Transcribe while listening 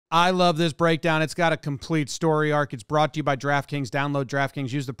I love this breakdown. It's got a complete story arc. It's brought to you by DraftKings. Download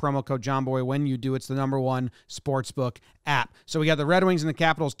DraftKings. Use the promo code Jomboy when you do. It's the #1 sportsbook app. So we got the Red Wings and the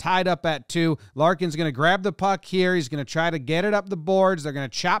Capitals tied up at 2. Larkin's going to grab the puck here. He's going to try to get it up the boards. They're going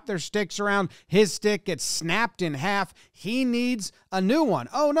to chop their sticks around. His stick gets snapped in half. He needs a new one.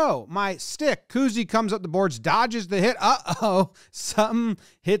 Oh, no, my stick. Kuzi comes up the boards, dodges the hit. Uh-oh, something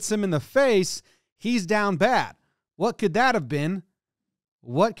hits him in the face. He's down bad. What could that have been?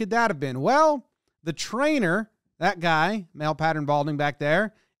 What could that have been? Well, the trainer, that guy, male pattern balding back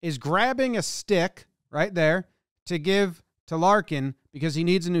there, is grabbing a stick right there to give to Larkin because he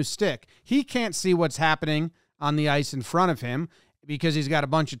needs a new stick. He can't see what's happening on the ice in front of him because he's got a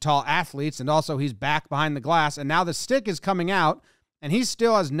bunch of tall athletes, and also he's back behind the glass, and now the stick is coming out, and he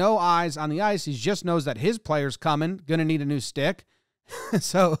still has no eyes on the ice. He just knows that his player's coming, going to need a new stick.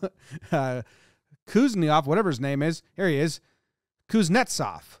 So Kuzniov, whatever his name is, here he is,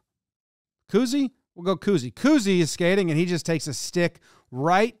 Kuznetsov. Kuzi? We'll go Kuzi. Kuzi is skating, and he just takes a stick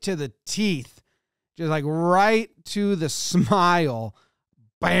right to the teeth. Just like right to the smile.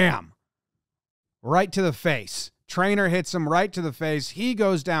 Bam. Right to the face. Trainer hits him right to the face. He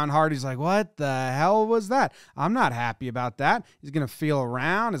goes down hard. He's like, what the hell was that? I'm not happy about that. He's going to feel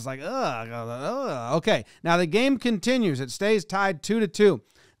around. It's like, ugh. Okay, now the game continues. It stays tied 2-2.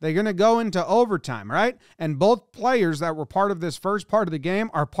 They're going to go into overtime, right? And both players that were part of this first part of the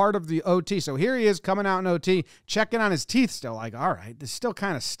game are part of the OT. So here he is coming out in OT, checking on his teeth still. Like, all right, this is still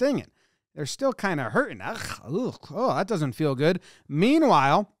kind of stinging. They're still kind of hurting. Ugh, oh, that doesn't feel good.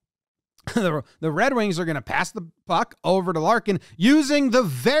 Meanwhile, the Red Wings are going to pass the puck over to Larkin using the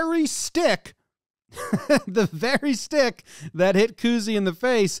very stick the very stick that hit Kuzi in the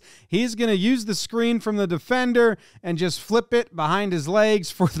face. He's going to use the screen from the defender and just flip it behind his legs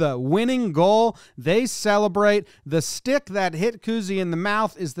for the winning goal. They celebrate. The stick that hit Kuzi in the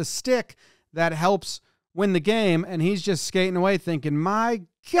mouth is the stick that helps win the game, and he's just skating away thinking, my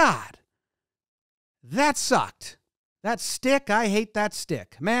God, that sucked. That stick, I hate that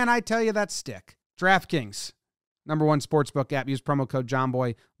stick. Man, I tell you, that stick. DraftKings. #1 sportsbook app. Use promo code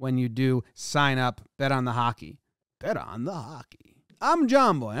JOHNBOY when you do sign up. Bet on the hockey. Bet on the hockey. I'm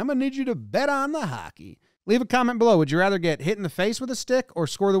Jomboy. I'm going to need you to bet on the hockey. Leave a comment below. Would you rather get hit in the face with a stick or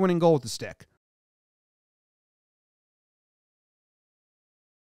score the winning goal with a stick?